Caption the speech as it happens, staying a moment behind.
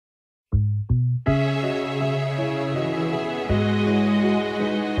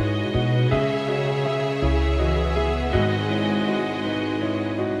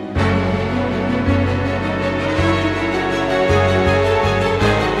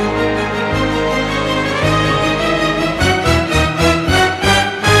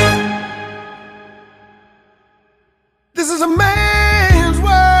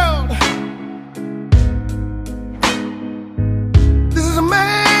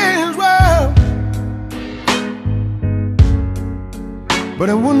but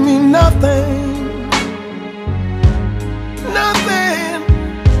it wouldn't mean nothing, nothing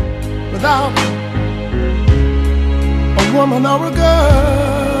without a woman or a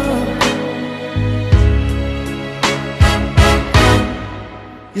girl.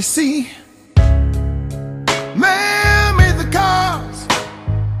 You see, man made the cars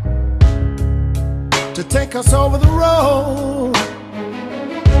to take us over the road.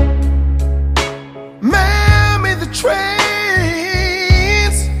 Man made the trains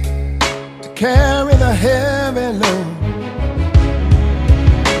to carry the heavy load.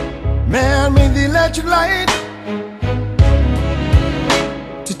 Man made the electric light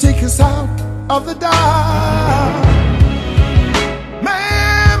to take us out of the dark.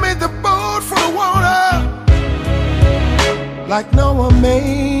 Man made the boat for the water like Noah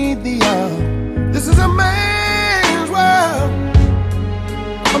made the ark. This is a man's world,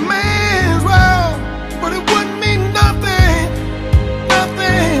 a man's world, but it wouldn't mean nothing,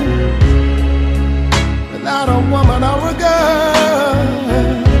 nothing without a woman or a girl.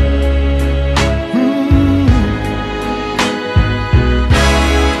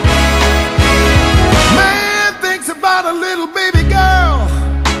 Man thinks about a little baby girl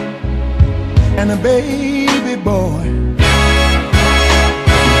and a baby boy.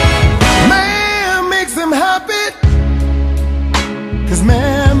 Man makes them happy, 'cause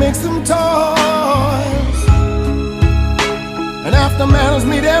man makes them toys. And after man has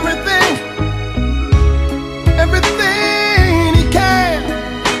made everything, everything he can,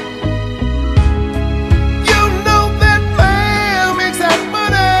 you know that man makes that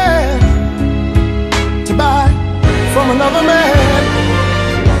money to buy from another man.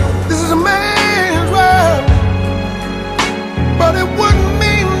 This is a man's world, but it wouldn't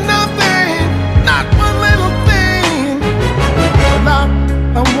mean nothing, not one little thing, without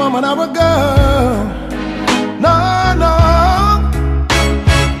a woman or a girl. No, no.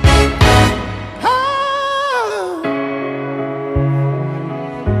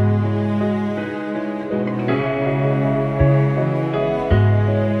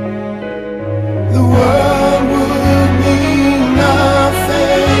 The world would mean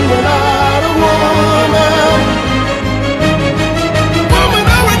nothing without a woman, woman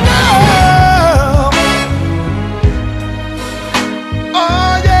or a girl.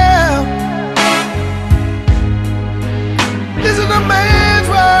 Oh yeah, this is a man's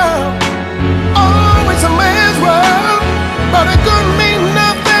world, always a man's world, but it couldn't mean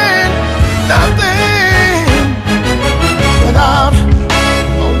nothing, nothing without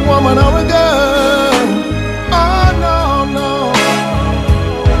a woman or a girl. Oh no, no.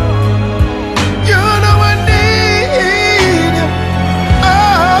 You know I need you.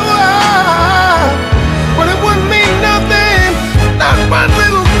 Oh, but it wouldn't mean nothing, not one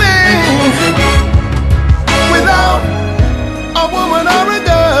little